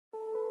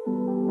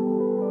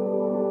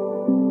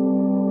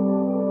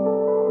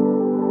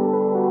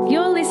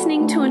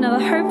listening to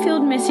another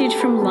hope-filled message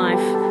from Life.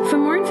 For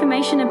more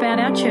information about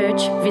our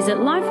church, visit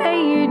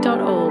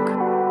lifeau.org.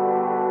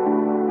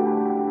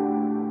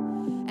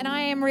 And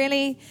I am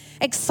really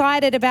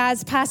excited about,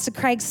 as Pastor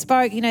Craig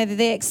spoke,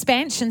 the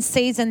expansion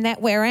season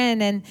that we're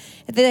in. And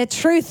the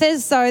truth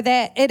is, though,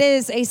 that it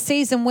is a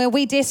season where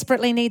we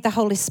desperately need the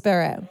Holy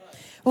Spirit.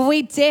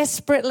 We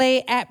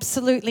desperately,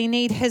 absolutely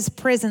need His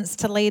presence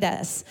to lead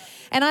us.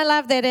 And I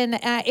love that in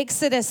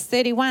Exodus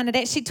 31, it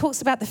actually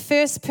talks about the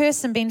first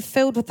person being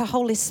filled with the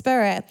Holy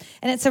Spirit.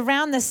 And it's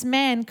around this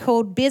man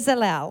called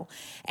Bezalel.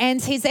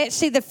 And he's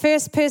actually the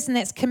first person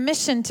that's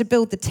commissioned to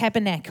build the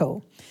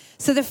tabernacle.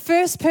 So the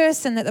first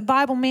person that the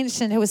Bible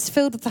mentioned who was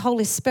filled with the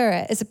Holy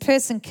Spirit is a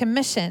person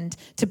commissioned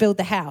to build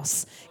the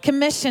house,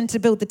 commissioned to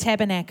build the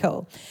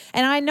tabernacle.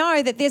 And I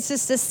know that there's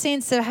just this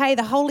sense of, hey,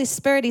 the Holy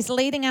Spirit is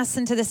leading us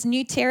into this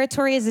new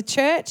territory as a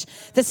church,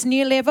 this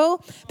new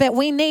level, but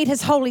we need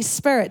His Holy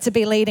Spirit to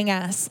be leading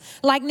us.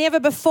 Like never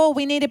before,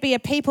 we need to be a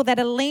people that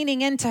are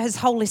leaning into His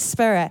Holy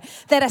Spirit,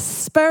 that are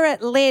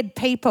Spirit-led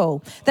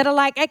people, that are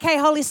like, okay,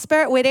 Holy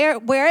Spirit,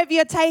 wherever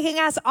you're taking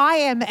us, I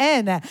am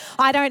in.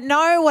 I don't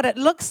know what it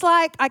looks like,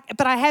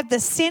 but I have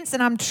this sense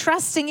and I'm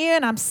trusting you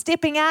and I'm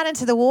stepping out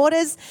into the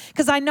waters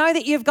because I know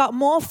that you've got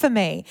more for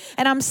me.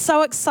 And I'm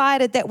so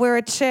excited that we're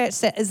a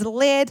church that is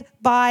led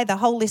by the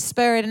Holy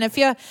Spirit. And if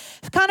you're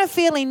kind of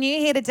feeling new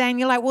here today and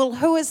you're like, well,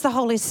 who is the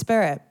Holy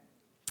Spirit?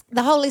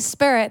 The Holy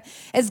Spirit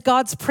is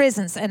God's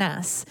presence in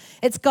us.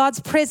 It's God's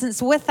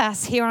presence with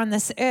us here on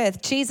this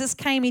earth. Jesus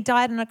came, He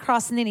died on a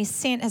cross, and then He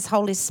sent His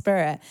Holy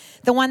Spirit,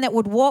 the one that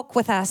would walk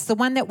with us, the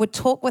one that would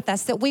talk with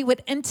us, that we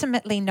would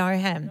intimately know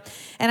Him.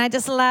 And I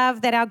just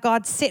love that our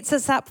God sets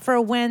us up for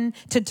a win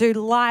to do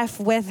life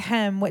with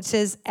Him, which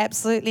is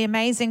absolutely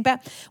amazing.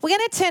 But we're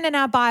going to turn in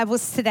our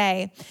Bibles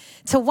today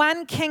to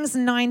 1 Kings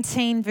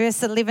 19,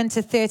 verse 11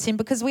 to 13,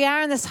 because we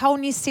are in this whole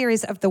new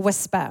series of the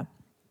Whisper.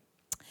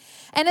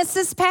 And it's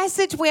this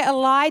passage where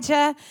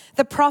Elijah,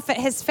 the prophet,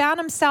 has found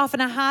himself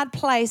in a hard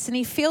place and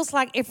he feels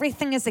like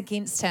everything is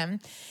against him.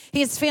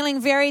 He is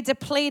feeling very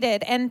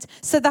depleted. And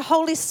so the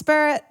Holy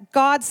Spirit,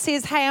 God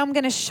says, hey, I'm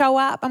going to show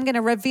up. I'm going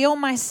to reveal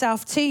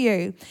myself to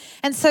you.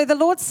 And so the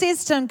Lord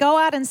says to him, go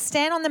out and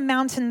stand on the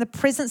mountain in the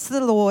presence of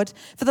the Lord,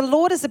 for the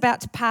Lord is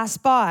about to pass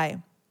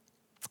by.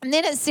 And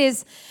then it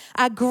says,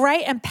 a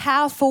great and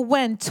powerful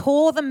wind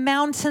tore the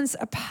mountains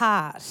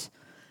apart.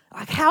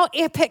 Like, how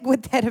epic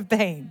would that have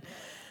been?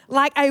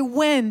 Like a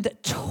wind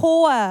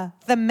tore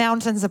the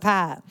mountains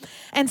apart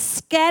and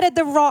scattered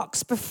the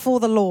rocks before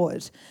the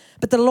Lord.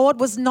 But the Lord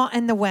was not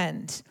in the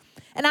wind.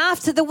 And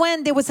after the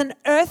wind, there was an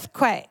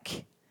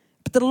earthquake.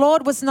 But the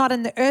Lord was not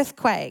in the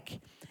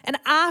earthquake. And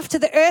after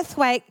the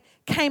earthquake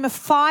came a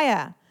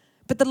fire.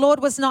 But the Lord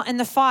was not in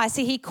the fire.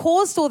 See, He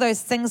caused all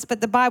those things, but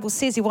the Bible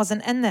says He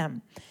wasn't in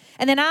them.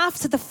 And then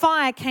after the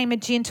fire came a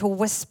gentle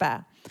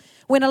whisper.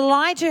 When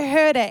Elijah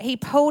heard it, he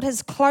pulled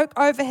his cloak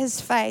over his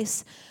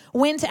face,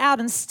 went out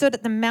and stood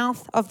at the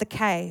mouth of the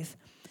cave.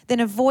 Then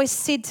a voice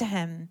said to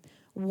him,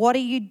 what are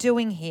you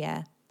doing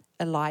here,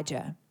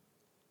 Elijah?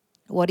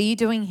 What are you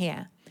doing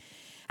here?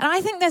 And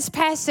I think this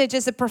passage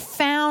is a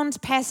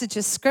profound passage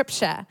of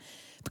scripture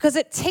because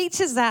it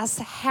teaches us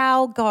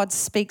how God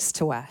speaks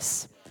to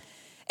us.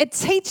 It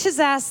teaches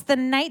us the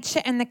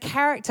nature and the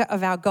character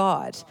of our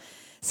God.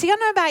 See, I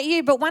don't know about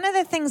you, but one of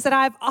the things that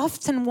I've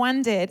often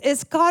wondered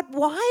is, God,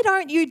 why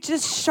don't you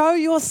just show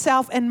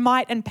yourself in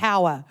might and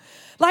power?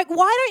 Like,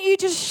 why don't you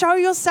just show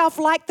yourself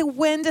like the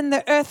wind and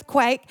the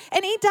earthquake?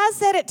 And He does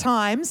that at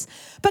times.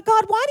 But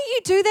God, why don't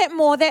you do that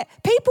more? That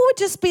people would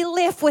just be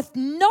left with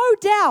no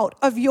doubt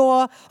of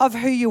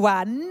who you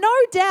are, no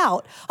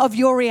doubt of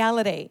your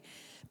reality.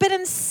 But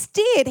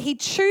instead, He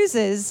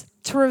chooses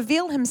to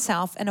reveal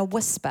Himself in a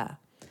whisper.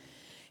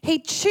 He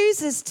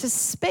chooses to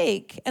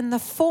speak in the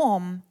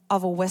form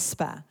of a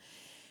whisper.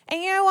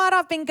 And you know what?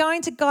 I've been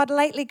going to God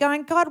lately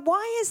going, God,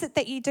 why is it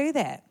that you do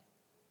that?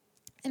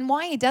 And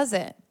why He does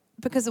it?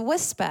 Because a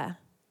whisper,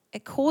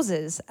 it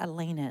causes a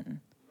lean in.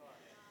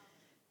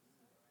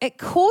 It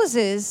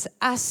causes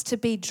us to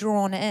be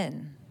drawn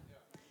in.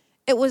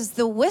 It was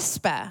the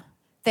whisper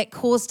that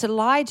caused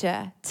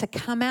Elijah to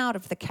come out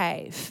of the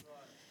cave,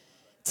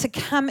 to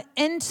come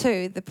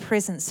into the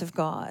presence of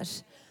God.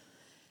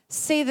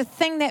 See, the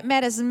thing that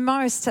matters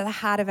most to the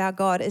heart of our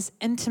God is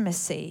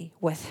intimacy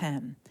with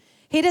Him.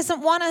 He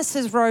doesn't want us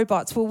as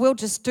robots where we'll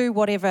just do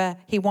whatever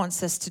He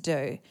wants us to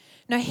do.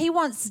 No, He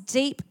wants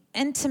deep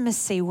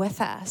intimacy with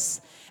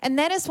us. And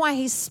that is why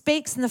He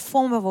speaks in the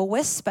form of a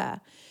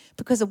whisper,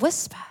 because a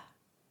whisper,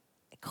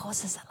 it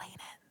causes a lean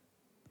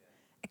in.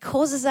 It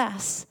causes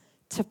us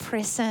to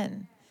press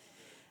in.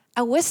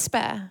 A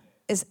whisper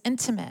is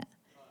intimate.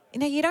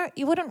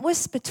 You wouldn't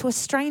whisper to a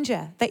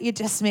stranger that you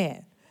just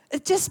met.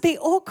 It'd just be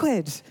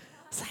awkward.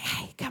 It's like,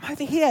 hey, come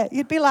over here.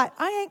 You'd be like,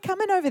 I ain't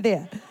coming over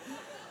there.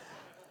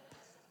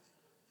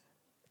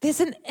 There's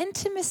an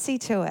intimacy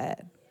to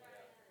it.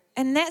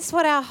 And that's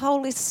what our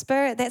Holy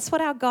Spirit, that's what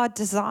our God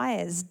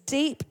desires,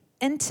 deep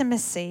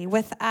intimacy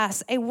with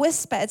us. A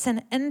whisper, it's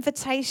an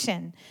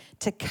invitation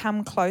to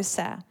come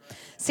closer.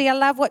 See, I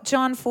love what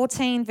John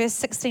 14, verse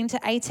 16 to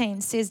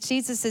 18 says.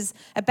 Jesus is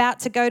about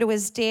to go to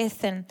his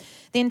death and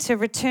then to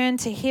return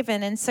to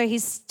heaven. And so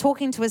he's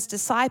talking to his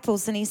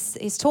disciples, and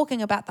he's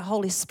talking about the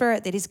Holy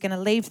Spirit that he's going to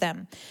leave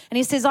them. And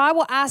he says, I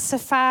will ask the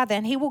Father,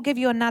 and he will give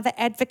you another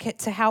advocate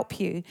to help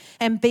you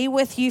and be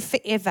with you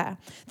forever,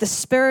 the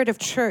Spirit of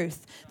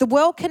truth. The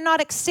world cannot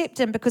accept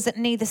him because it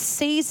neither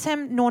sees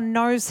him nor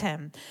knows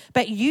him.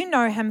 But you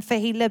know him, for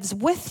he lives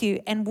with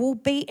you and will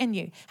be in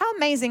you. How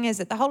amazing is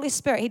it? The Holy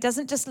Spirit, he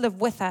doesn't just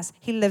live with us,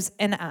 he lives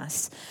in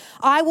us.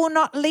 I will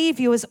not leave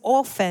you as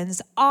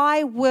orphans.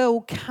 I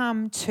will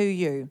come to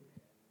you.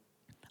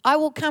 I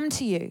will come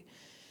to you.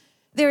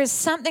 There is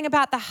something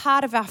about the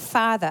heart of our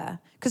Father,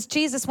 because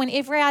Jesus,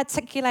 whenever he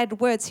articulated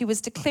words, he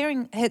was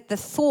declaring the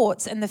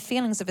thoughts and the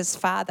feelings of his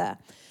Father.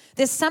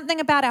 There's something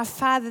about our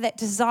Father that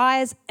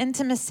desires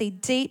intimacy,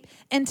 deep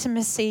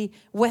intimacy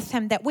with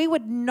him, that we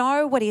would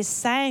know what he's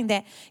saying,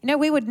 that,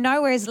 we would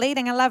know where he's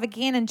leading. I love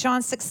again in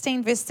John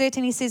 16, verse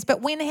 13, he says,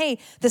 but when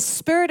the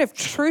Spirit of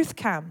truth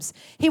comes,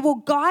 he will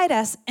guide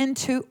us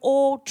into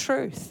all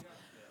truth.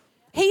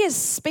 He is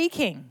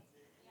speaking.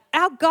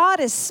 Our God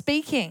is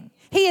speaking.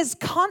 He is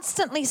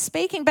constantly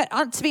speaking. But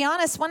to be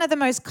honest, one of the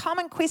most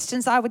common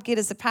questions I would get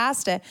as a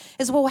pastor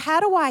is, well, how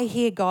do I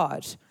hear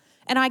God?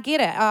 And I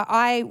get it.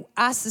 I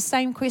ask the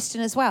same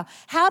question as well.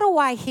 How do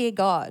I hear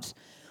God?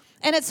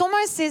 And it's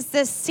almost there's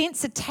this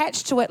sense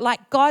attached to it,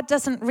 like God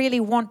doesn't really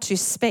want to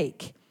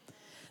speak.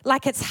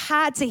 Like it's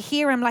hard to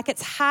hear him, like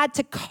it's hard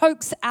to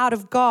coax out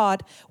of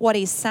God what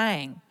he's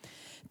saying.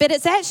 But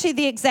it's actually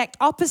the exact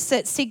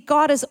opposite. See,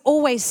 God is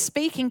always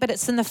speaking, but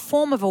it's in the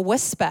form of a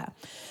whisper.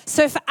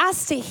 So for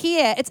us to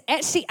hear, it's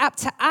actually up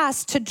to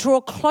us to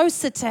draw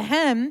closer to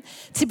him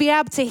to be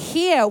able to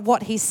hear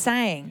what he's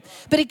saying.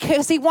 But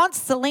because he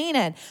wants to lean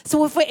in.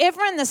 So if we're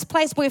ever in this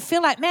place where we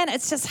feel like, man,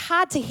 it's just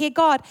hard to hear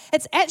God,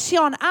 it's actually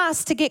on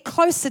us to get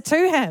closer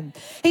to him.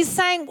 He's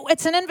saying,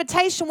 it's an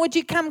invitation. Would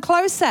you come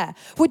closer?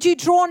 Would you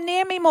draw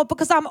near me more?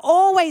 Because I'm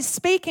always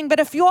speaking.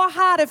 But if you're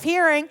hard of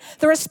hearing,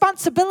 the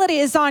responsibility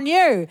is on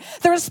you.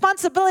 The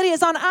responsibility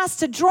is on us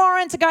to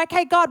draw in, to go,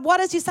 okay, God, what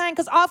is he saying?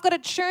 Because I've got to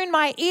tune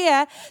my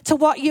ear to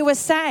what you were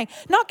saying.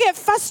 Not get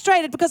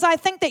frustrated because I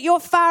think that you're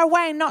far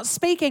away and not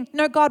speaking.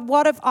 No, God,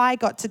 what have I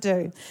got to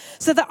do?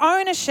 So the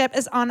ownership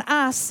is on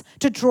us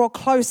to draw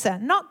closer,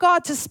 not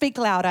God to speak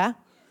louder.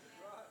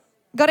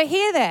 Got to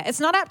hear that. It's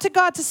not up to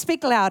God to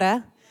speak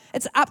louder.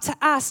 It's up to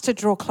us to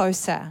draw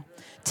closer,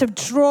 to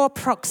draw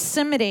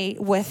proximity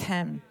with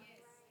him.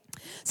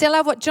 See, I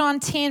love what John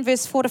 10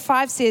 verse 4 to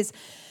 5 says.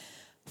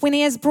 When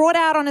he is brought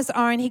out on his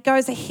own, he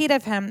goes ahead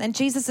of him. And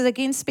Jesus is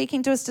again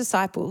speaking to his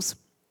disciples.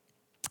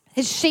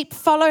 His sheep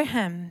follow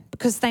him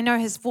because they know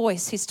his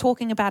voice. He's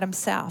talking about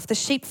himself. The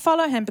sheep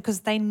follow him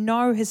because they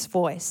know his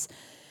voice.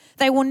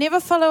 They will never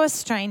follow a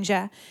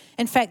stranger.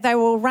 In fact, they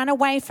will run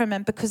away from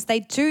him because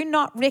they do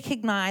not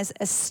recognize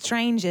a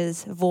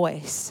stranger's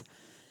voice.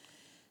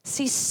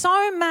 See,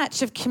 so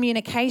much of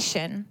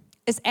communication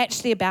is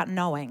actually about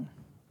knowing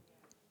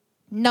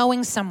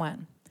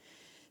someone.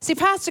 See,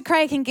 Pastor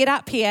Craig can get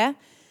up here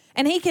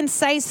and he can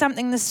say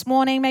something this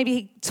morning. Maybe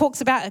he talks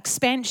about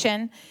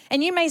expansion.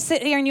 And you may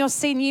sit here in your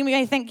seat and you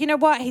may think, you know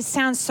what? He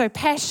sounds so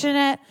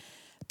passionate.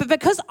 But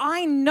because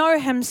I know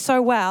him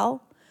so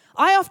well,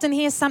 I often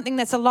hear something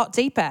that's a lot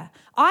deeper.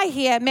 I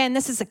hear, man,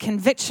 this is a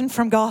conviction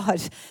from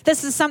God.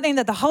 This is something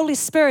that the Holy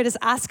Spirit is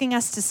asking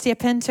us to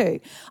step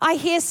into. I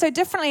hear so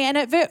differently, and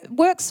it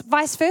works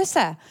vice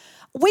versa.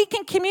 We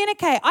can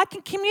communicate. I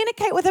can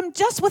communicate with him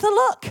just with a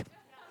look.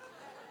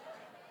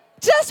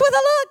 Just with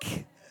a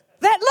look.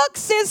 That look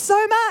says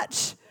so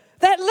much.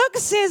 That look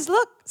says,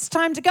 look, it's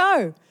time to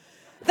go.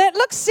 That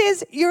look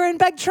says you're in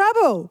big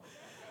trouble.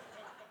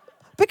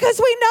 Because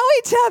we know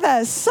each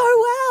other so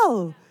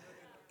well.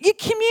 You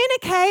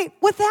communicate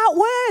without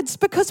words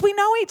because we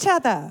know each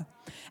other.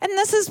 And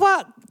this is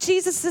what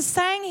Jesus is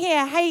saying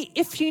here. Hey,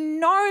 if you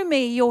know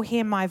me, you'll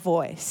hear my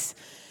voice.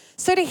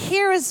 So to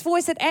hear his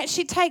voice, it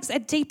actually takes a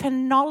deeper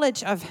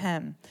knowledge of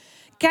him.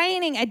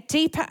 Gaining a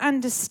deeper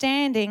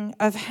understanding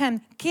of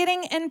him,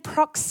 getting in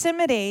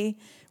proximity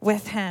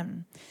with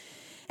him.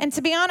 And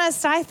to be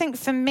honest, I think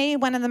for me,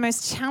 one of the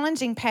most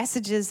challenging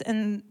passages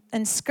in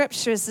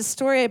Scripture is the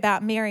story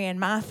about Mary and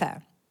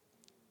Martha.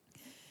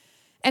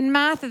 And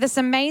Martha, this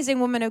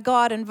amazing woman of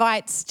God,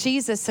 invites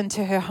Jesus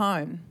into her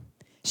home.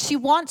 She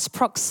wants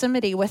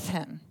proximity with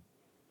him.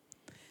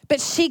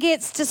 But she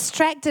gets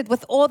distracted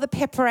with all the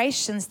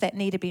preparations that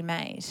need to be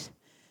made.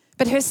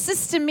 But her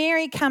sister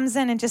Mary comes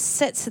in and just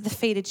sits at the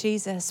feet of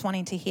Jesus,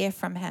 wanting to hear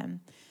from him.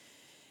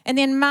 And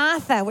then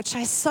Martha, which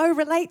I so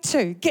relate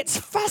to, gets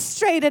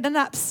frustrated and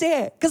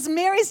upset because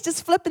Mary's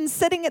just flipping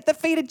sitting at the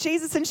feet of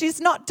Jesus and she's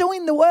not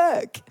doing the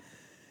work.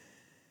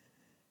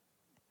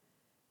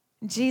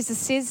 Jesus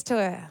says to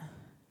her,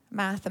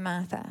 Martha,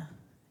 Martha,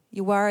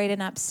 you're worried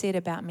and upset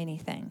about many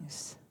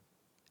things,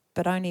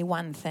 but only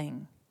one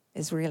thing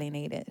is really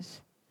needed.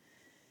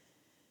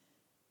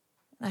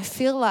 And I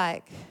feel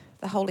like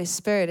the Holy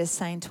Spirit is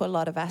saying to a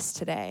lot of us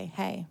today,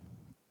 hey,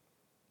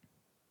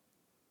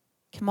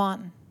 Come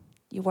on,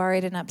 you're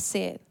worried and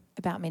upset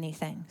about many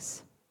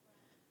things,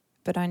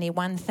 but only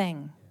one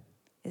thing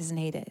is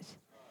needed.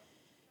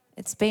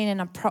 It's being in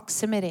a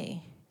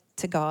proximity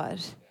to God,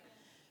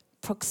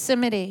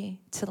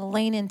 proximity to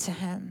lean into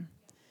Him,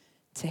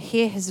 to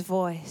hear His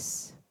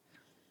voice,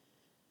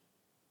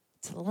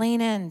 to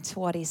lean into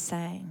what He's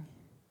saying.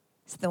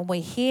 So that when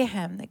we hear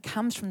Him, that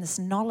comes from this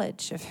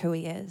knowledge of who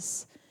He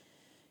is.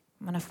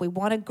 And if we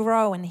want to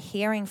grow in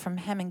hearing from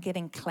Him and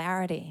getting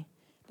clarity,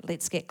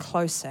 let's get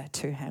closer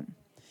to Him.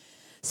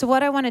 So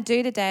what I want to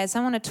do today is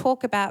I want to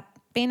talk about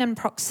being in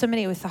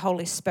proximity with the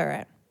Holy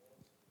Spirit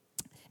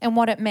and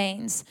what it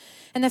means.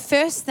 And the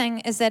first thing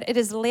is that it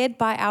is led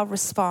by our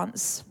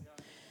response.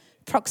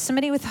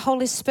 Proximity with the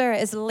Holy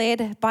Spirit is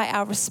led by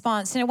our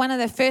response. You know, one of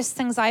the first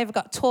things I ever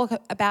got taught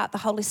about the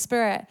Holy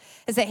Spirit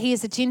is that He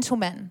is a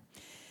gentleman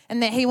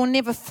and that He will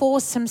never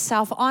force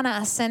Himself on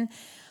us. And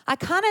I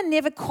kind of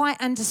never quite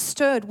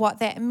understood what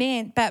that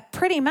meant, but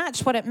pretty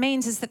much what it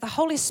means is that the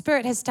Holy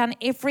Spirit has done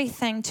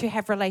everything to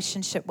have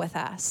relationship with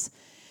us.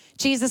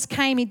 Jesus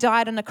came, He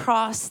died on the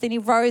cross, then He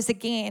rose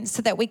again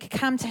so that we could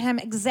come to Him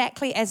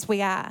exactly as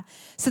we are,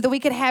 so that we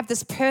could have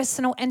this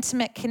personal,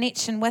 intimate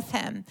connection with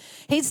Him.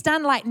 He's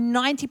done like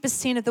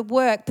 90% of the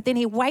work, but then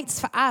He waits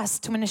for us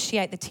to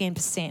initiate the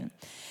 10%.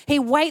 He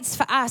waits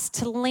for us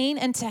to lean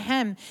into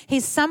Him.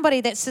 He's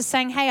somebody that's just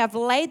saying, hey, I've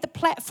laid the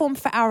platform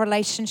for our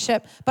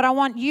relationship, but I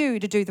want you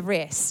to do the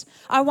rest.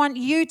 I want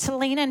you to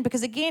lean in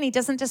because, again, He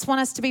doesn't just want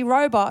us to be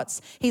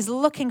robots. He's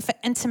looking for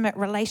intimate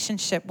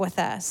relationship with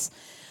us.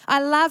 I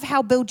love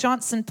how Bill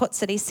Johnson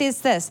puts it. He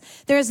says this,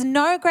 there is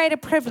no greater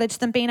privilege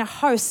than being a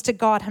host to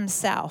God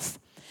Himself.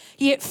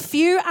 Yet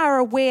few are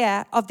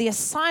aware of the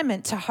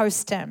assignment to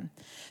host Him.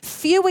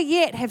 Fewer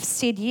yet have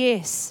said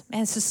yes.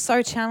 Man, this is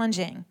so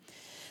challenging.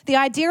 The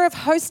idea of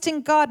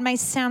hosting God may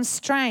sound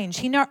strange.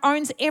 He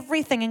owns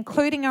everything,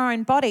 including our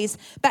own bodies,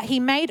 but He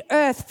made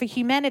earth for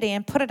humanity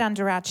and put it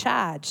under our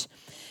charge.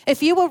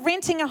 If you were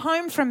renting a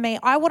home from me,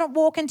 I wouldn't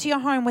walk into your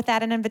home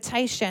without an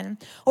invitation,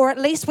 or at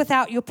least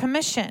without your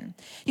permission.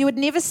 You would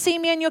never see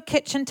me in your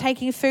kitchen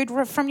taking food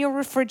from your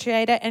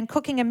refrigerator and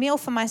cooking a meal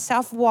for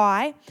myself.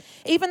 Why?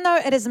 Even though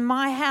it is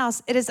my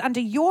house, it is under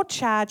your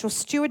charge or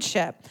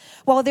stewardship.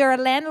 While there are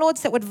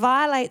landlords that would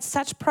violate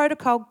such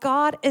protocol,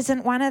 God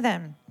isn't one of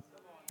them.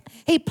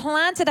 He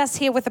planted us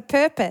here with a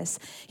purpose,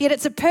 yet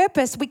it's a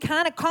purpose we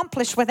can't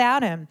accomplish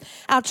without Him.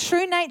 Our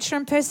true nature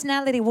and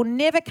personality will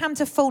never come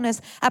to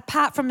fullness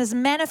apart from His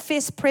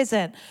manifest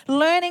presence.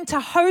 Learning to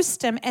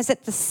host Him as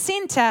at the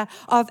center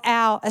of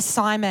our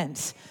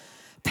assignment.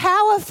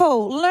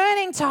 Powerful,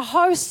 learning to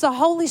host the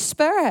Holy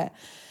Spirit.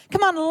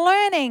 Come on,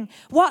 learning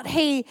what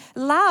He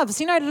loves,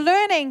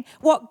 learning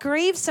what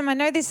grieves Him. I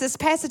know there's this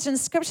passage in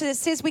Scripture that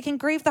says we can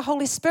grieve the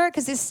Holy Spirit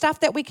because there's stuff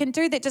that we can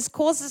do that just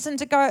causes Him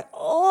to go,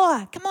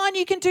 oh, come on,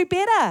 you can do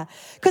better.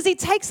 Because He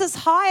takes us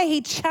higher.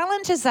 He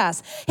challenges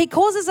us. He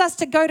causes us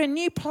to go to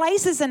new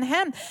places in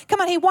Him.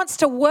 Come on, He wants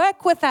to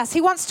work with us.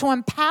 He wants to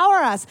empower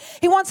us.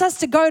 He wants us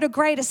to go to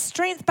greater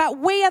strength, but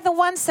we are the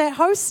ones that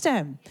host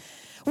Him.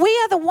 We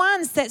are the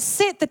ones that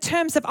set the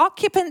terms of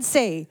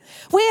occupancy.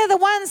 We are the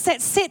ones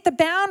that set the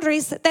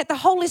boundaries that the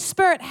Holy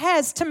Spirit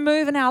has to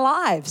move in our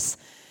lives.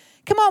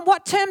 Come on,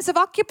 what terms of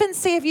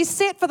occupancy have you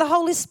set for the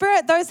Holy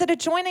Spirit? Those that are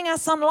joining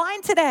us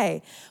online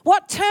today,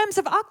 what terms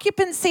of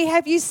occupancy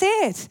have you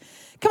set?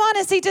 Come on,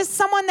 is He just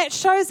someone that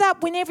shows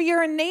up whenever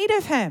you're in need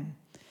of Him?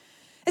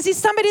 Is He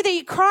somebody that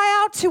you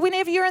cry out to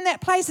whenever you're in that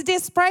place of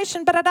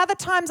desperation, but at other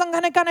times I'm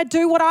going to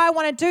do what I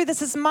want to do.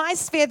 This is my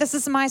sphere. This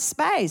is my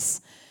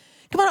space.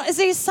 Come on, is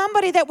He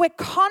somebody that we're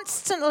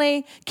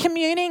constantly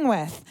communing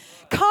with,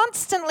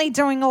 constantly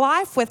doing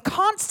life with,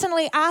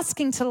 constantly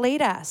asking to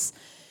lead us?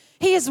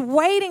 He is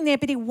waiting there,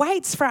 but He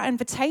waits for our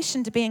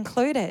invitation to be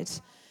included.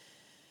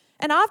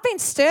 And I've been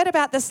stirred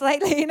about this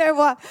lately. You know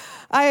what?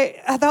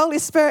 The Holy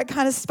Spirit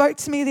kind of spoke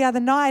to me the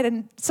other night.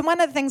 And so one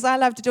of the things I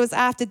love to do is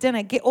after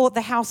dinner, get all the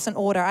house in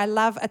order. I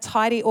love a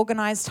tidy,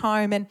 organized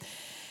home.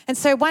 And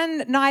so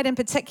one night in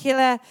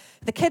particular,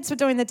 the kids were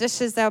doing the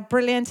dishes. They were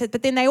brilliant.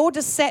 But then they all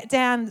just sat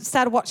down,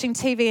 started watching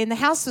TV, and the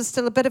house was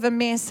still a bit of a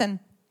mess. And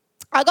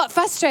I got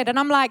frustrated. And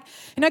I'm like,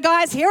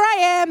 guys, here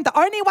I am, the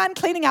only one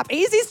cleaning up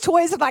Easy's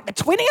toys for like the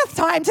 20th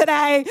time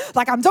today.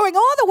 Like, I'm doing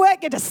all the work.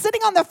 You're just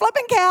sitting on the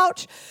flipping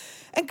couch.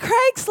 And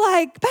Craig's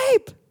like,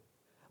 babe,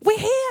 we're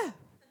here.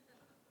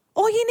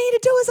 All you need to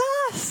do is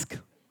ask.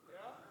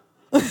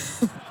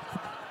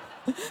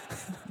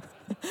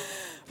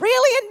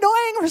 Really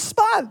annoying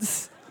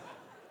response.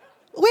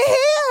 We're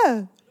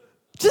here.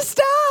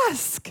 Just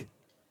ask.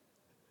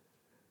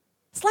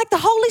 It's like the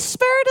Holy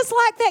Spirit is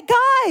like that,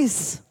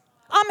 guys.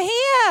 I'm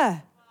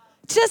here.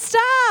 Just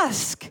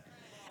ask.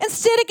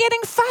 Instead of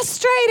getting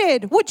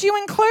frustrated, would you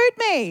include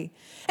me?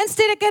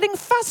 Instead of getting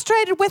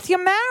frustrated with your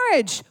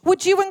marriage,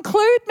 would you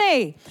include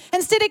me?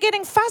 Instead of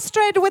getting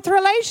frustrated with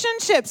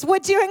relationships,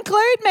 would you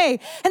include me?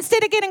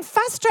 Instead of getting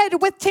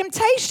frustrated with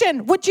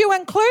temptation, would you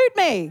include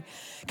me?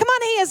 Come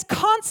on, he is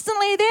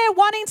constantly there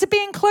wanting to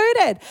be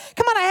included.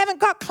 Come on, I haven't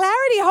got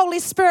clarity, Holy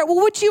Spirit. Well,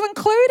 would you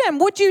include him?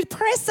 Would you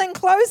press in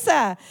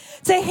closer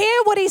to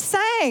hear what he's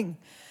saying?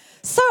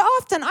 So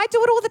often, I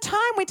do it all the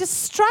time. We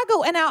just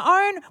struggle in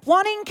our own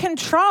wanting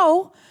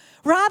control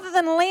rather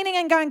than leaning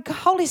and going,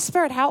 Holy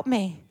Spirit, help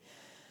me.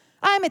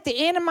 I'm at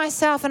the end of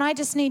myself and I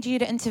just need you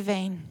to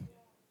intervene.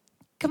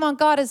 Come on,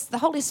 God is the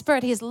Holy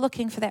Spirit. He is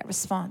looking for that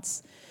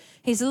response.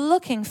 He's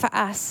looking for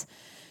us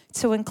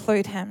to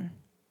include him.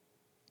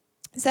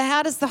 So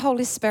how does the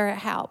Holy Spirit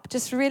help?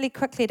 Just really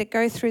quickly to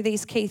go through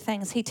these key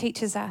things. He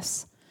teaches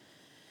us.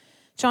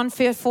 John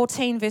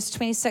 14, verse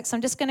 26.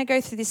 I'm just going to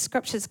go through these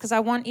scriptures because I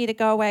want you to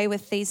go away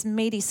with these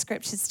meaty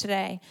scriptures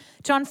today.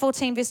 John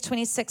 14, verse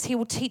 26. He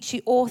will teach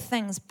you all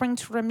things. Bring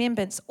to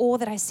remembrance all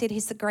that I said.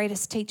 He's the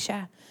greatest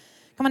teacher.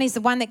 Come on, he's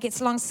the one that gets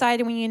alongside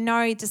you when you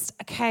know just,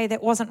 okay,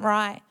 that wasn't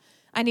right.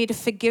 I need to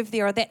forgive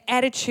there, or that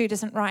attitude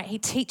isn't right. He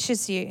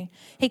teaches you.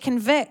 He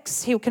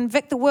convicts. He'll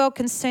convict the world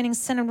concerning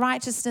sin and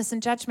righteousness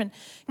and judgment.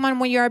 Come on,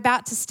 when you're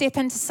about to step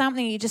into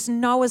something you just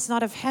know is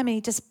not of him, he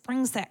just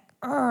brings that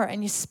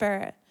in your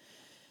spirit.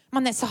 Come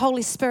on, that's the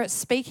Holy Spirit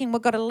speaking.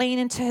 We've got to lean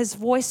into his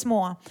voice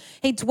more.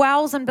 He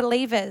dwells in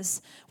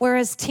believers. We're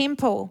his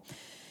temple.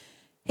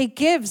 He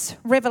gives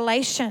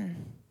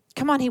revelation.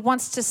 Come on, he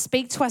wants to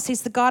speak to us.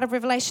 He's the God of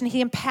revelation. He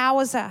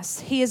empowers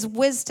us. He is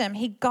wisdom.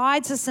 He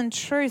guides us in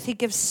truth. He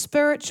gives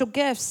spiritual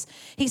gifts.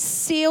 He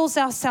seals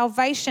our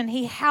salvation.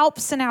 He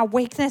helps in our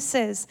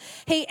weaknesses.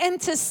 He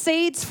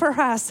intercedes for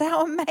us.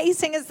 How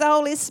amazing is the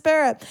Holy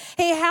Spirit?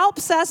 He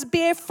helps us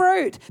bear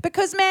fruit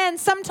because, man,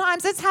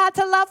 sometimes it's hard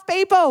to love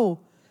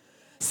people.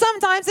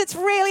 Sometimes it's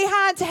really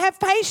hard to have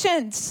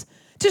patience,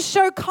 to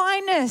show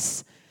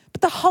kindness.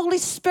 But the Holy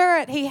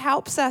Spirit, he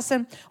helps us.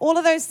 And all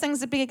of those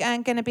things are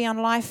going to be on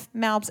Life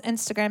Melb's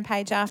Instagram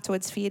page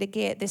afterwards for you to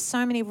get. There's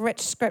so many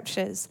rich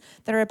scriptures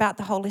that are about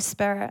the Holy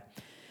Spirit.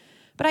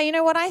 But you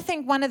know what? I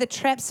think one of the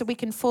traps that we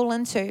can fall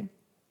into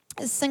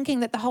is thinking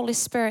that the Holy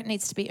Spirit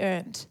needs to be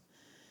earned.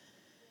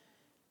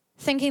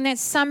 Thinking that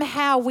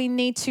somehow we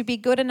need to be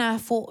good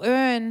enough or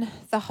earn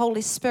the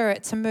Holy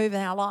Spirit to move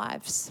in our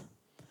lives.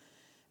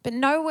 But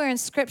nowhere in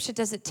Scripture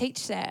does it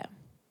teach that.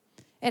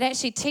 It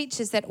actually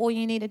teaches that all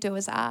you need to do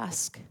is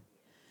ask.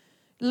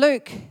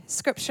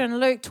 Scripture in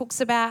Luke talks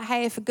about,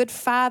 hey, if a good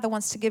father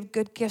wants to give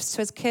good gifts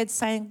to his kids,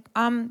 saying,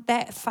 I'm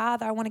that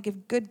father, I want to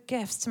give good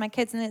gifts to my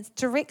kids. And it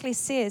directly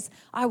says,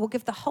 I will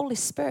give the Holy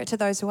Spirit to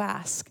those who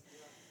ask.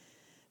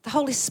 The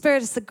Holy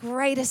Spirit is the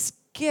greatest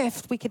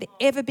gift we could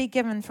ever be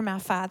given from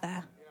our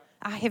Father,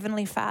 our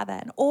Heavenly Father.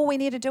 And all we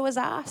need to do is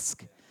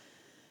ask.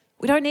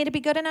 We don't need to be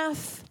good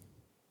enough.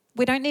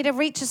 We don't need to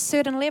reach a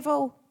certain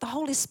level. The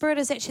Holy Spirit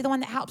is actually the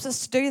one that helps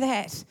us to do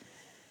that.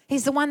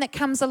 He's the one that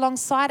comes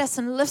alongside us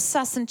and lifts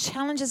us and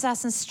challenges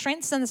us and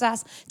strengthens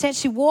us to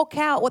actually walk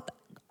out what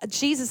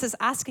Jesus is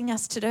asking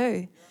us to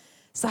do.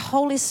 It's the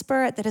Holy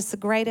Spirit that is the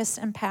greatest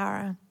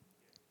empowerer.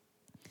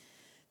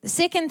 The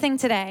second thing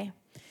today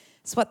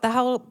is what the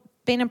whole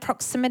being in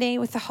proximity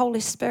with the Holy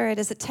Spirit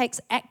is. It takes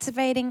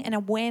activating an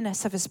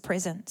awareness of his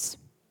presence.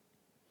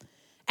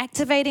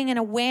 Activating an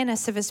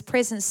awareness of his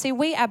presence. See,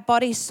 we are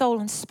body, soul,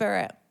 and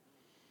spirit.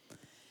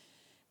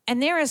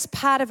 And there is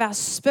part of our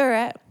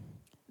spirit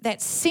that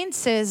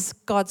senses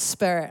God's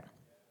spirit.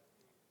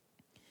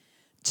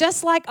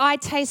 Just like I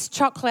taste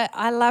chocolate,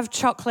 I love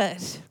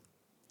chocolate.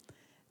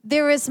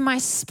 There is my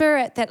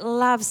spirit that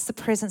loves the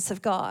presence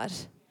of God.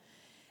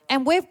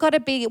 And we've got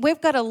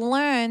to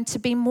learn to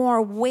be more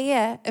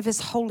aware of his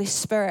Holy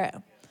Spirit.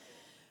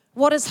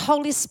 What his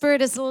Holy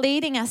Spirit is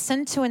leading us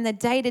into in the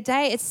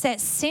day-to-day, it's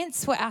that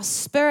sense where our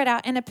spirit,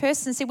 our inner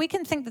person, see, we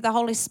can think that the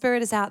Holy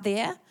Spirit is out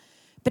there,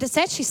 but it's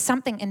actually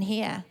something in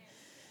here.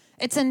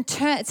 It's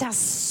our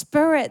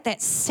spirit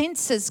that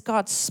senses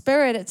God's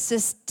Spirit. It's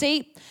this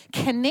deep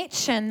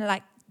connection,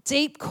 like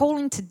deep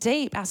calling to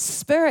deep, our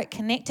spirit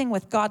connecting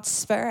with God's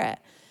Spirit.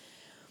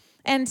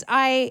 And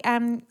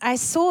I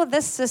saw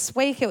this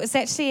week. It was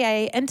actually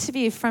an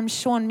interview from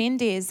Shawn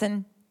Mendes.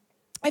 And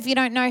if you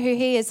don't know who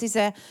he is, he's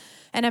an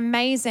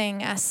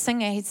amazing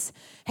singer. He's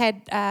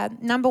had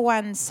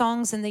 #1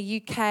 songs in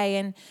the UK,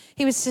 and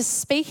he was just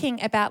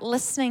speaking about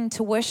listening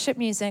to worship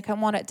music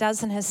and what it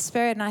does in his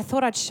spirit. And I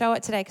thought I'd show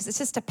it today because it's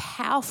just a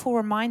powerful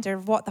reminder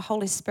of what the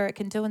Holy Spirit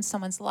can do in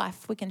someone's life.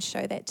 If we can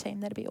show that team,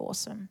 that'd be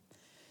awesome.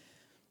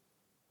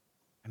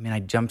 I mean, I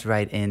jumped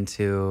right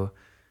into,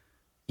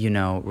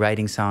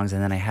 writing songs,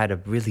 and then I had a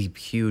really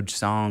huge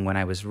song when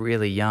I was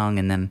really young,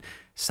 and then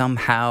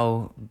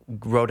somehow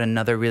wrote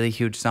another really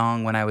huge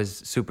song when I was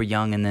super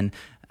young, and then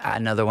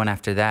another one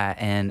after that.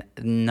 And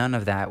none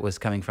of that was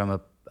coming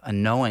from a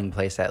knowing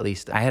place, at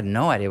least. I had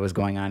no idea what was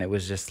going on. It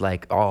was just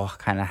like all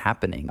kind of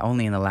happening.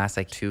 Only in the last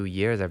 2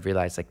 years I've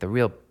realized the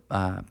real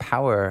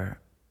power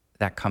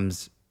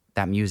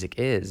that music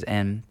is.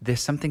 And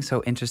there's something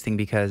so interesting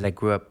because I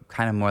grew up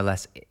kind of more or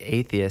less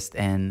atheist,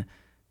 and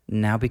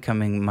now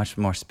becoming much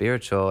more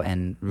spiritual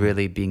and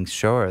really being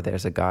sure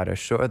there's a God or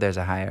sure there's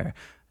a higher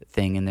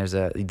thing and there's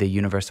the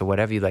universe or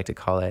whatever you like to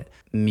call it.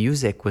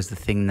 Music was the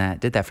thing that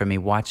did that for me.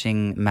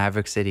 Watching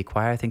Maverick City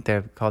Choir, I think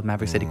they're called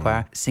Maverick City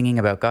Choir, singing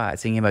about God,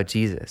 singing about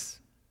Jesus.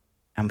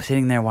 I'm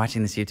sitting there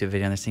watching this YouTube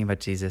video and they're singing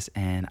about Jesus,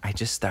 and I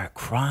just start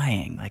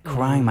crying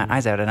my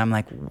eyes out. And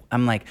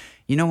I'm like,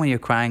 you know when you're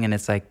crying and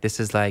it's like, this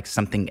is like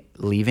something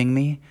leaving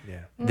me?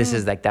 Yeah. This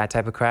is like that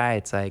type of cry.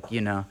 It's like,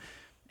 you know,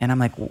 and I'm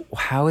like,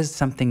 how is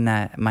something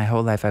that my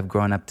whole life I've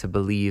grown up to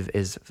believe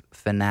is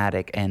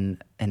fanatic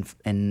and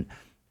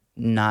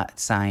not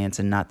science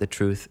and not the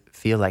truth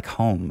feel like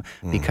home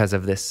because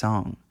of this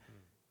song?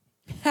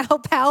 How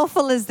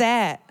powerful is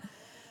that?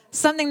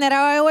 Something that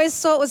I always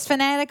thought was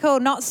fanatical,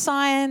 not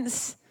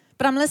science,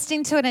 but I'm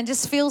listening to it and it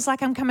just feels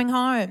like I'm coming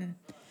home.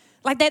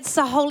 Like that's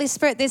the Holy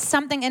Spirit. There's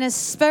something in His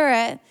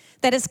Spirit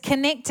that is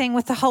connecting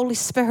with the Holy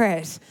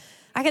Spirit.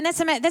 And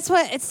that's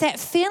what it's, that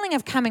feeling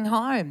of coming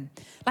home,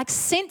 like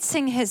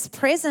sensing His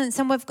presence.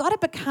 And we've got to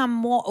become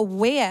more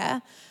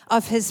aware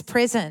of His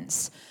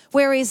presence,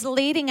 where He's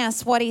leading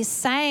us, what He's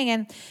saying.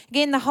 And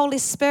again, the Holy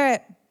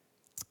Spirit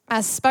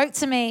spoke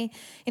to me,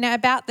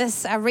 about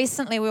this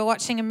recently. We were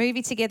watching a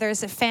movie together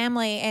as a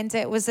family, and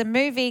it was a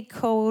movie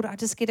called, I'll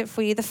just get it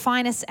for you, The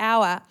Finest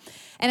Hour.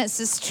 And it's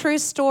this true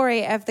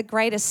story of the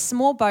greatest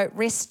small boat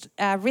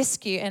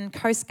rescue in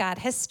Coast Guard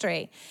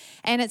history.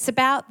 And it's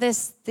about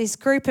this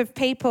group of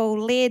people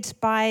led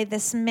by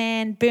this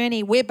man,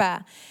 Bernie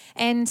Webber.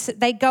 And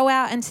they go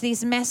out into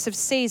these massive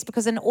seas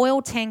because an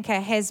oil tanker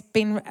has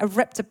been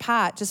ripped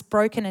apart, just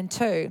broken in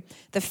two.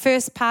 The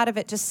first part of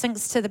it just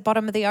sinks to the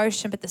bottom of the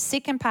ocean, but the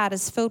second part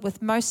is filled with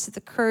most of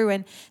the crew,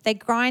 and they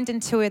grind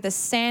into the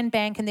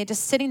sandbank, and they're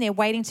just sitting there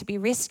waiting to be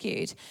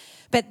rescued.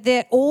 But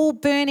all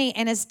Bernie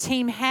and his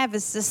team have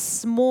is this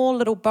small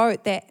little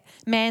boat that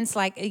man's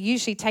like, it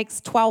usually takes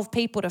 12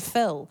 people to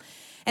fill.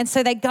 And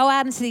so they go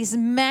out into these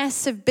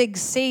massive big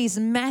seas,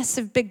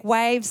 massive big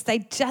waves. They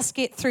just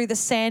get through the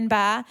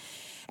sandbar.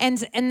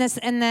 And in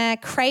the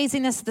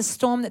craziness of the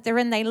storm that they're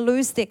in, they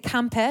lose their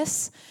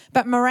compass,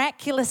 but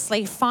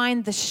miraculously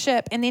find the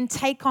ship and then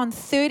take on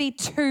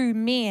 32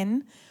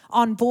 men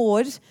on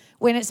board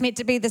when it's meant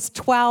to be this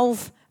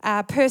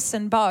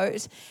 12-person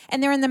boat.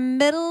 And they're in the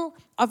middle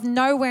of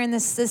nowhere in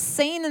this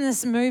scene in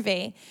this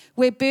movie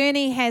where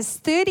Bernie has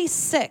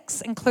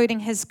 36, including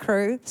his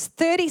crew,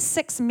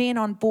 36 men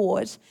on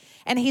board,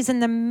 and he's in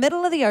the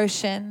middle of the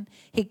ocean.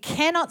 He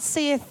cannot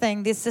see a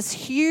thing. There's this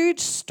huge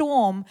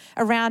storm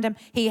around him.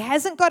 He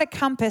hasn't got a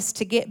compass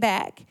to get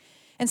back.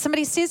 And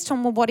somebody says to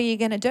him, well, what are you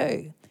going to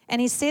do? And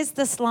he says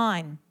this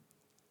line,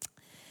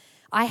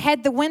 I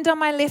had the wind on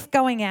my left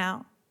going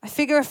out. I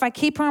figure if I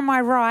keep her on my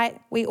right,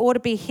 we ought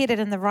to be headed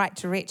in the right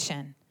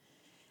direction.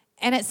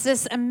 And it's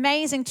this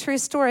amazing true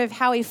story of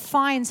how he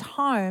finds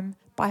home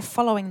by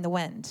following the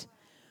wind.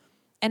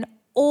 And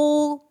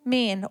all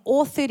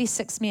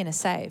 36 men are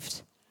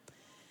saved.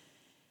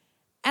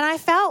 And I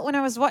felt when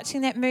I was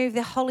watching that movie,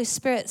 the Holy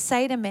Spirit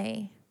say to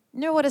me, you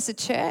know what, as a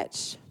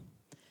church,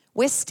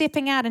 we're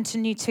stepping out into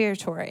new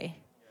territory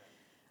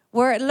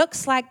where it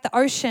looks like the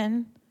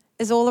ocean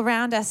is all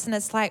around us, and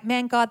it's like,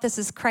 man, God, this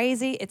is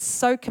crazy. It's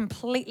so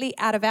completely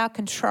out of our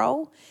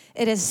control.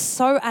 It is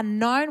so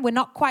unknown. We're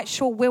not quite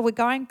sure where we're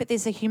going, but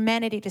there's a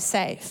humanity to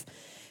save.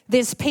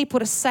 There's people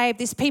to save.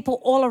 There's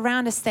people all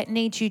around us that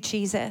need you,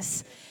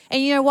 Jesus.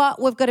 And you know what?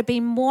 We've got to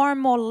be more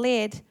and more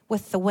led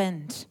with the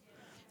wind,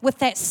 with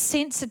that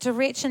sense of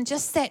direction,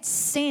 just that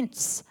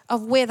sense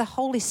of where the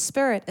Holy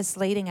Spirit is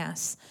leading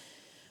us.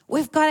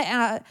 We've got it.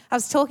 I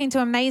was talking to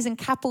an amazing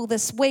couple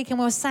this week, and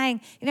we were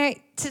saying, to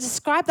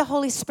describe the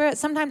Holy Spirit,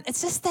 sometimes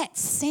it's just that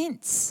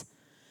sense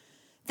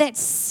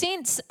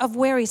of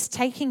where He's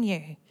taking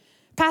you.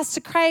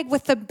 Pastor Craig,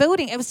 with the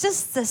building, it was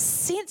just the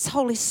sense,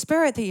 Holy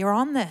Spirit, that you're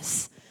on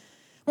this.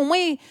 When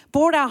we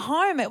bought our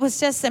home, it was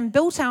just, and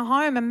built our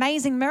home,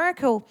 amazing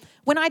miracle.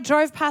 When I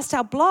drove past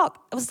our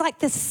block, it was like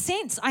this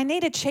sense, I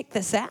need to check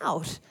this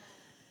out.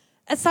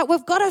 It's like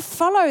we've got to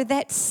follow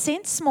that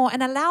sense more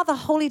and allow the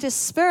Holy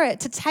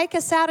Spirit to take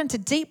us out into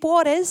deep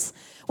waters.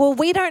 Well,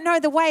 we don't know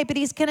the way, but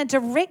He's going to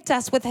direct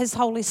us with His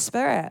Holy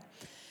Spirit.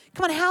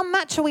 Come on, how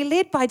much are we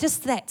led by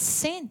just that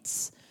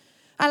sense?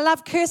 I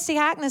love Kirsty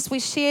Harkness. We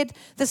shared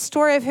the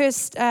story of her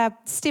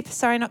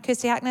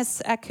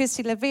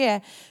Kirsty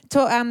Levere,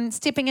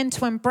 stepping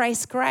into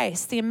Embrace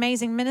Grace, the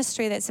amazing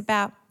ministry that's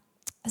about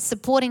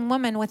supporting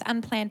women with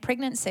unplanned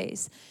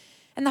pregnancies.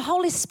 And the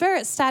Holy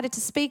Spirit started to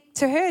speak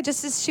to her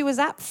just as she was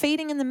up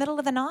feeding in the middle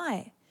of the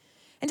night.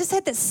 And just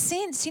had this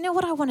sense, you know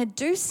what, I want to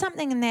do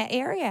something in that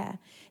area.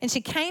 And she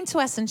came to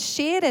us and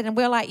shared it. And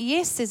we were like,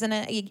 yes, there's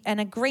an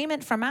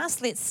agreement from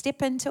us. Let's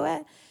step into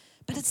it.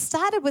 But it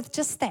started with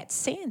just that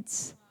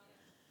sense.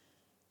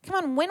 Come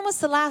on, when was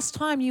the last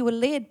time you were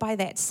led by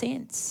that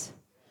sense?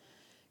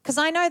 Because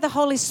I know the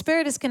Holy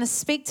Spirit is going to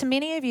speak to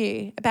many of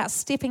you about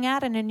stepping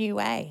out in a new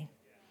way,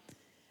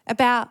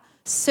 about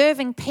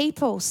serving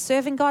people,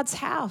 serving God's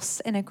house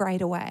in a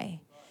greater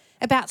way,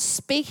 about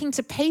speaking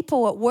to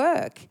people at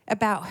work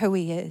about who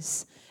He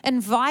is,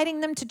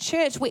 inviting them to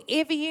church,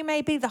 wherever you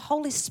may be. The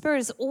Holy Spirit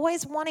is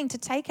always wanting to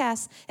take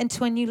us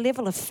into a new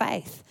level of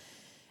faith,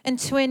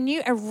 into a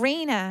new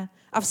arena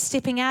of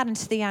stepping out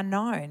into the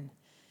unknown.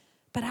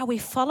 But are we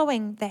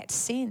following that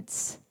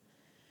sense?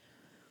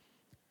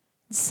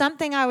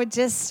 Something I would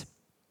just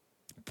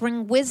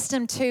bring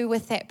wisdom to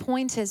with that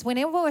point is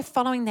whenever we're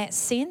following that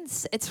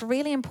sense, it's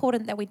really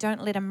important that we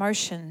don't let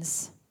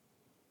emotions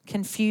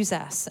confuse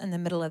us in the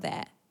middle of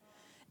that,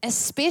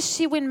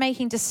 especially when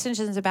making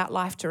decisions about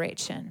life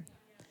direction.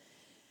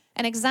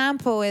 An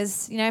example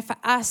is, for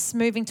us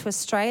moving to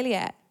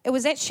Australia, it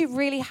was actually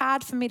really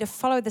hard for me to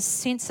follow the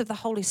sense of the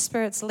Holy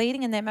Spirit's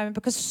leading in that moment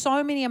because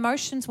so many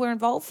emotions were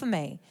involved for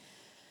me.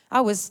 I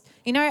was,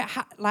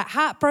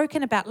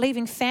 heartbroken about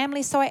leaving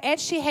family. So I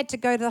actually had to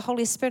go to the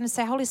Holy Spirit and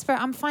say, Holy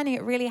Spirit, I'm finding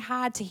it really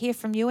hard to hear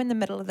from you in the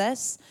middle of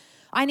this.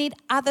 I need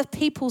other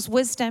people's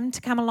wisdom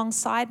to come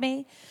alongside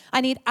me. I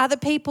need other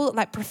people,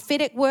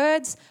 prophetic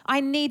words. I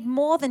need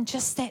more than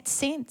just that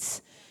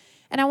sense.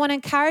 And I want to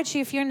encourage you,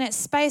 if you're in that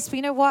space, but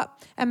you know what?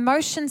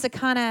 Emotions are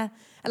kind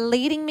of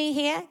leading me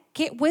here.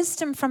 Get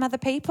wisdom from other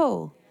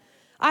people.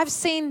 I've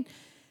seen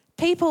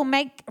people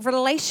make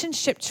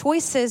relationship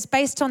choices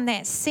based on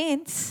that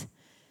sense,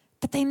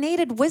 but they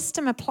needed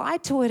wisdom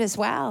applied to it as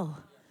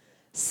well.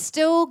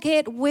 Still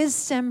get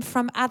wisdom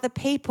from other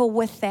people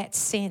with that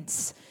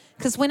sense.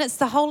 Because when it's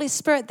the Holy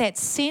Spirit, that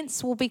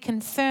sense will be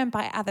confirmed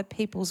by other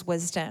people's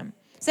wisdom.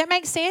 Does that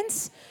make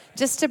sense?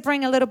 Just to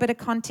bring a little bit of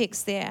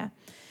context there.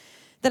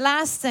 The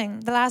last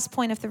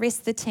point, if the rest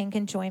of the team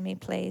can join me,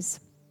 please.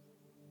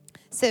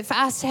 So for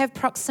us to have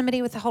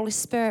proximity with the Holy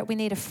Spirit, we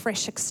need a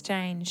fresh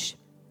exchange.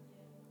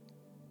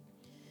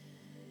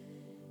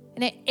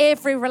 And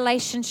every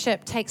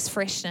relationship takes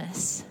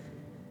freshness.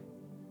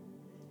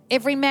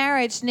 Every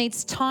marriage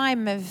needs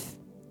time of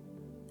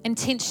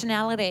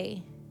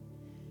intentionality.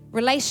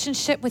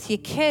 Relationship with your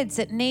kids,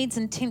 it needs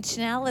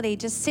intentionality,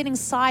 just setting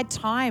aside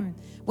time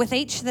with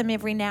each of them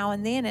every now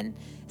and then. And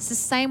it's the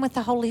same with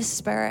the Holy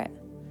Spirit.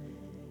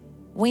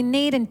 We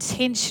need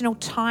intentional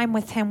time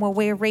with Him where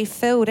we're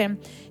refilled. And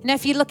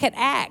if you look at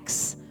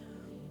Acts,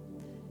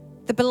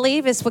 the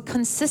believers were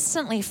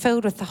consistently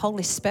filled with the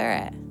Holy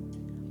Spirit.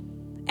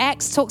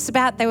 Acts talks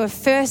about they were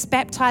first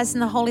baptized in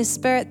the Holy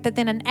Spirit, but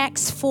then in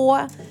Acts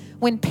 4,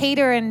 when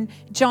Peter and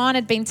John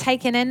had been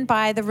taken in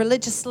by the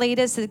religious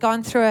leaders, had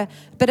gone through a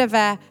bit of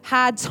a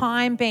hard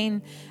time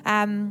being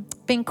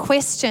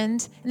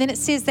questioned. And then it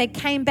says they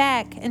came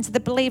back into the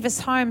believers'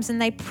 homes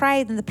and they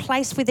prayed, and the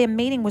place where their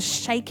meeting was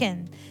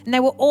shaken. And they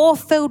were all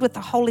filled with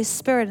the Holy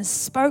Spirit and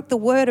spoke the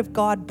word of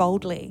God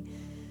boldly.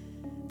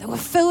 They were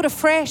filled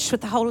afresh with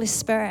the Holy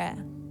Spirit.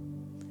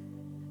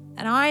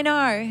 And I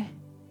know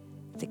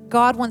that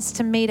God wants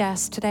to meet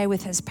us today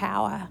with His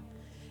power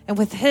and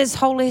with His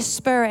Holy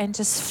Spirit and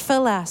just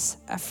fill us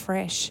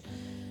afresh.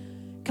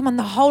 Come on,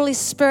 the Holy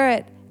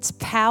Spirit, it's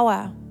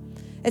power.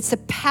 It's the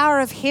power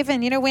of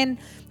heaven. When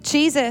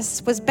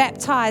Jesus was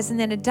baptized and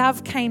then a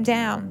dove came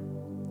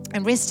down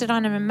and rested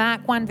on Him in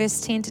Mark 1 verse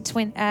 10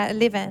 to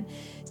 11,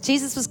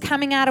 Jesus was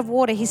coming out of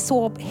water. He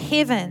saw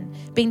heaven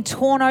being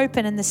torn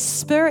open and the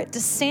Spirit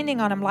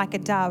descending on Him like a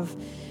dove.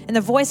 And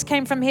the voice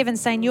came from heaven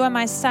saying, "You are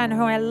my Son,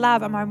 who I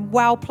love, and I'm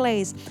well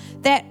pleased."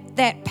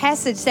 That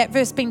passage, that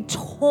verse being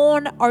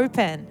torn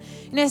open.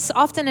 So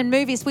often in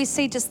movies we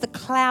see just the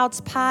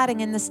clouds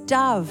parting and this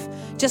dove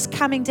just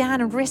coming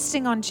down and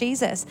resting on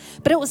Jesus.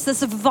 But it was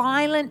this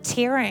violent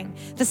tearing.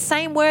 The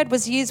same word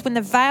was used when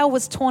the veil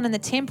was torn in the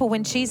temple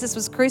when Jesus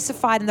was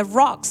crucified and the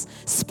rocks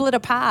split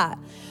apart.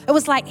 It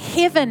was like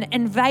heaven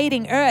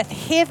invading earth,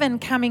 heaven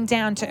coming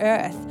down to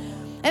earth.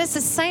 And it's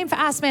the same for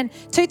us, man.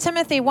 2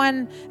 Timothy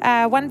 1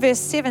 verse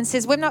 7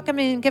 says, we're not going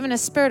to be given a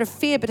spirit of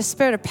fear, but a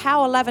spirit of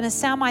power, love, and a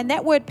sound mind.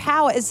 That word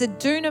power is the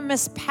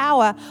dunamis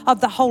power of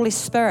the Holy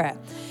Spirit.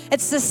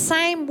 It's the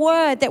same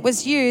word that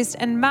was used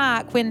in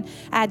Mark when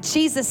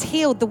Jesus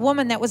healed the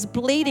woman that was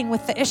bleeding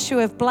with the issue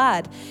of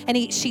blood.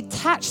 And she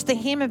touched the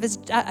hem of his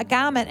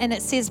garment, and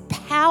it says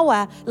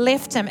power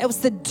left him. It was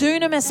the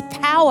dunamis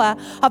power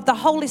of the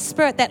Holy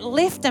Spirit that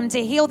left him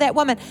to heal that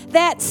woman.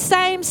 That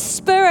same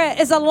Spirit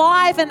is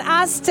alive in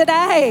us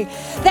today.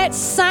 That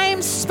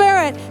same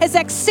Spirit is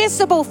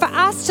accessible for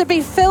us to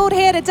be filled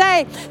here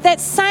today. That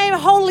same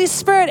Holy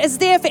Spirit is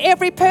there for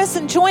every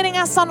person joining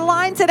us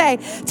online today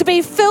to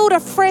be filled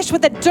afresh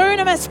with the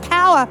dunamis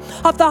power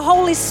of the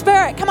Holy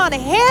Spirit. Come on,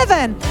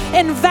 heaven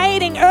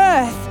invading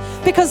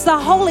earth because the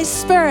Holy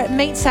Spirit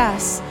meets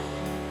us.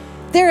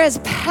 There is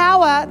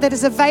power that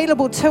is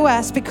available to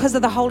us because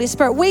of the Holy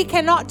Spirit. We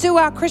cannot do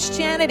our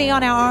Christianity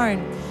on our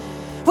own.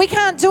 We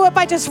can't do it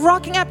by just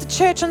rocking up to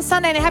church on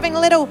Sunday and having a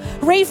little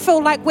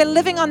refill like we're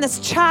living on this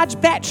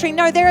charged battery.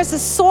 No, there is a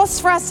source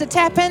for us to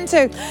tap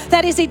into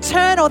that is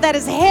eternal, that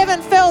is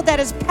heaven-filled, that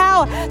is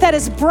power, that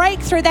is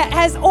breakthrough, that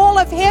has all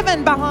of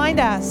heaven behind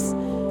us.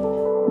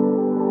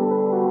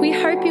 We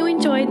hope you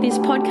enjoyed this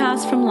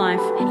podcast from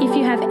Life. If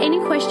you have any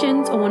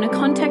questions or want to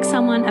contact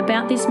someone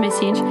about this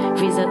message,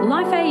 visit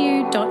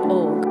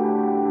lifeau.org.